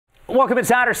Welcome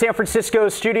inside our San Francisco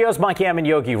studios. Mike Yam and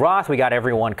Yogi Roth. We got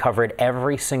everyone covered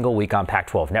every single week on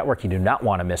Pac-12 Network. You do not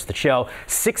want to miss the show.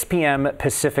 6 p.m.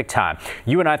 Pacific time.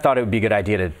 You and I thought it would be a good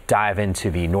idea to dive into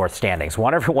the North standings.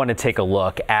 Want everyone to take a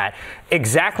look at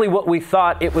exactly what we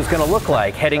thought it was going to look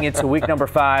like heading into week number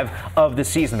 5 of the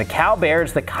season. The Cal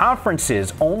Bears, the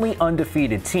conference's only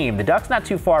undefeated team. The Ducks not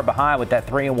too far behind with that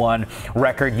 3-1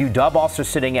 record. UW also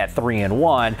sitting at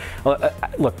 3-1.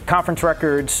 Look, conference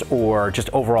records or just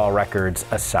overall records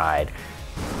aside,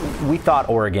 we thought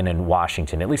Oregon and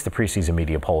Washington, at least the preseason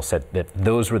media poll, said that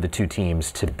those were the two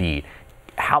teams to beat.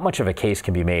 How much of a case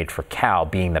can be made for Cal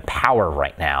being the power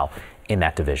right now in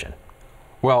that division?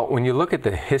 Well, when you look at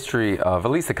the history of at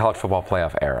least the college football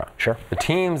playoff era, sure, the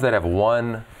teams that have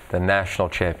won the national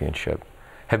championship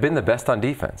have been the best on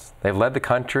defense. They've led the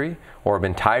country or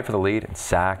been tied for the lead in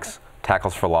sacks,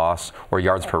 tackles for loss, or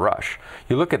yards per rush.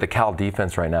 You look at the Cal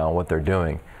defense right now and what they're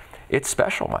doing. It's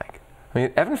special, Mike. I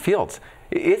mean, Evan Fields,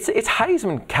 it's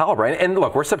Heisman caliber. And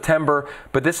look, we're September,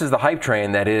 but this is the hype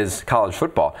train that is college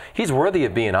football. He's worthy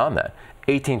of being on that.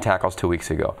 18 tackles 2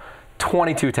 weeks ago.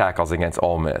 22 tackles against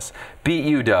Ole Miss. Beat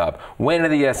UW. Win to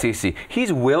the SEC.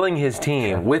 He's willing his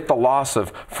team with the loss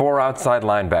of 4 outside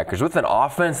linebackers, with an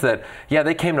offense that, yeah,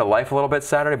 they came to life a little bit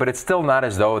Saturday, but it's still not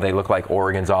as though they look like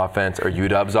Oregon's offense or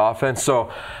UW's offense.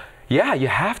 So, yeah, you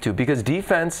have to, because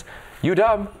defense,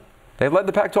 UW, they've led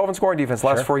the Pac-12 in scoring defense the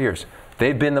last 4 years.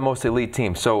 They've been the most elite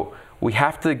team. So we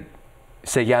have to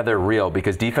say, yeah, they're real,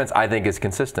 because defense, I think, is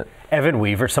consistent. Evan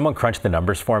Weaver, someone crunched the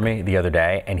numbers for me the other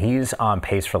day, and he's on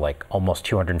pace for like almost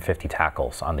 250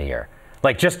 tackles on the year.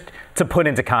 Like, just to put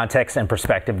into context and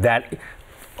perspective,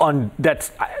 I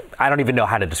don't even know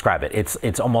how to describe it.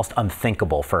 It's almost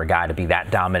unthinkable for a guy to be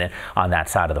that dominant on that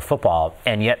side of the football.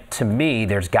 And yet, to me,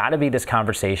 there's got to be this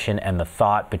conversation and the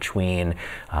thought between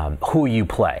who you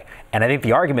play. And I think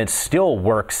the argument still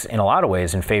works in a lot of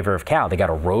ways in favor of Cal. They got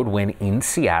a road win in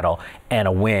Seattle and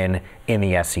a win in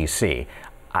the SEC.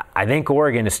 I think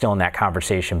Oregon is still in that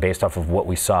conversation based off of what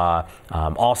we saw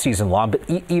all season long, but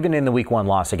even in the week 1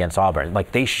 loss against Auburn,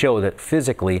 like, they show that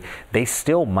physically they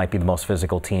still might be the most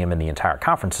physical team in the entire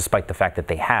conference, despite the fact that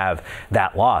they have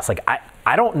that loss. Like,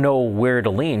 I don't know where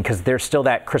to lean, because there's still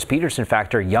that Chris Peterson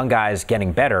factor, young guys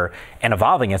getting better and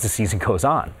evolving as the season goes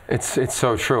on. It's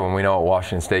so true, and we know what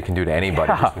Washington State can do to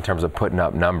anybody just in terms of putting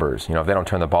up numbers. You know, if they don't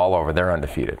turn the ball over, they're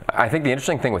undefeated. I think the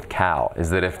interesting thing with Cal is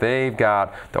that if they've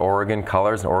got the Oregon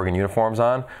colors and Oregon uniforms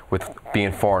on, with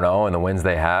being 4-0 and the wins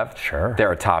they have, sure,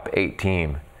 they're a top 8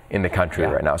 team in the country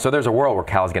right now. So there's a world where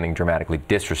Cal's getting dramatically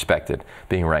disrespected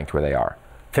being ranked where they are.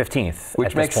 15th,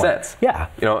 which makes sense. Yeah,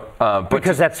 you know,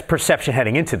 because that's perception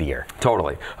heading into the year.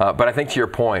 Totally. But I think, to your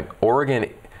point,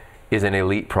 Oregon is an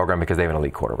elite program because they have an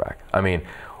elite quarterback. I mean,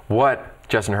 what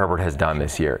Justin Herbert has done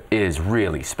this year is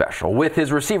really special, with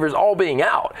his receivers all being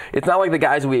out. It's not like the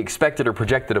guys we expected or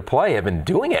projected to play have been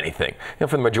doing anything. You know,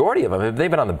 for the majority of them, they've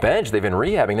been on the bench, they've been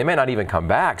rehabbing, they may not even come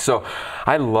back. So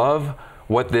I love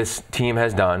what this team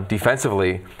has done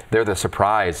defensively. They're the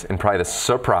surprise, and probably the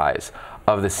surprise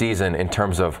of the season in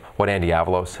terms of what Andy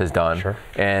Avalos has done. Sure.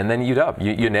 And then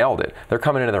UW, you nailed it. They're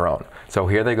coming into their own. So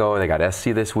here they go. They got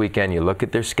SC this weekend. You look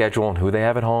at their schedule and who they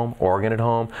have at home. Oregon at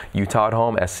home, Utah at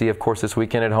home, SC, of course, this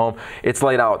weekend at home. It's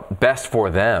laid out best for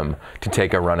them to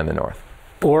take a run in the North.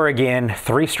 Oregon,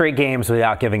 3 straight games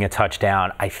without giving a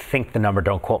touchdown. I think the number,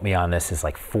 don't quote me on this, is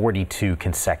like 42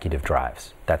 consecutive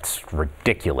drives. That's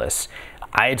ridiculous.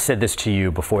 I had said this to you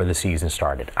before the season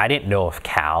started. I didn't know if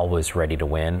Cal was ready to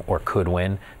win or could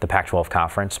win the Pac-12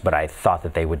 conference, but I thought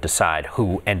that they would decide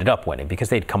who ended up winning, because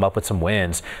they'd come up with some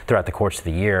wins throughout the course of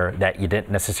the year that you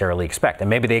didn't necessarily expect. And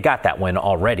maybe they got that win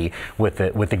already with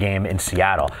the game in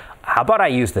Seattle. How about I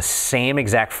use the same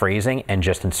exact phrasing and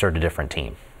just insert a different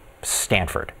team?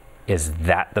 Stanford. Is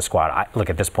that the squad? Look,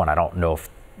 at this point, I don't know if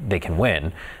they can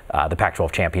win the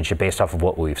Pac-12 championship based off of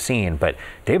what we've seen, but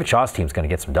David Shaw's team's going to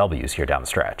get some W's here down the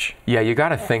stretch. Yeah, you got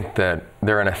to think that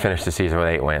they're going to finish the season with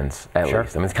 8 wins at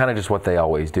least. I mean, it's kind of just what they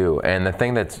always do. And the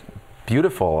thing that's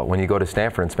beautiful when you go to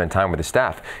Stanford and spend time with the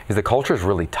staff is the culture is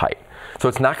really tight. So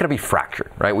it's not going to be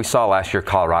fractured, right? We saw last year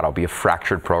Colorado be a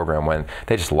fractured program when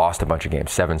they just lost a bunch of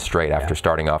games, 7 straight after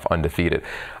starting off undefeated.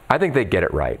 I think they get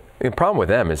it right. The problem with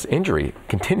them is injury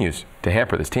continues to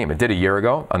hamper this team. It did a year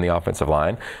ago on the offensive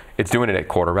line. It's doing it at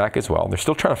quarterback as well. They're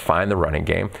still trying to find the running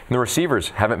game. And the receivers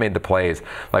haven't made the plays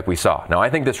like we saw. Now, I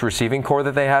think this receiving core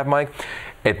that they have, Mike,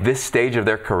 at this stage of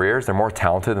their careers, they're more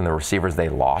talented than the receivers they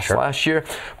lost last year,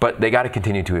 but they got to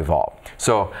continue to evolve.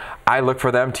 So I look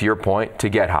for them, to your point, to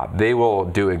get hot. They will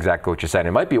do exactly what you said.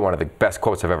 It might be one of the best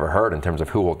quotes I've ever heard in terms of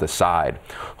who will decide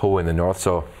who will win the North.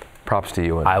 So Props to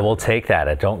you. I will take that.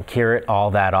 I don't hear it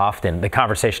all that often. The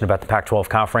conversation about the Pac-12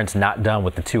 conference, not done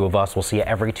with the two of us. We'll see you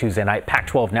every Tuesday night,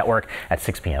 Pac-12 Network at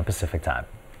 6 p.m. Pacific time.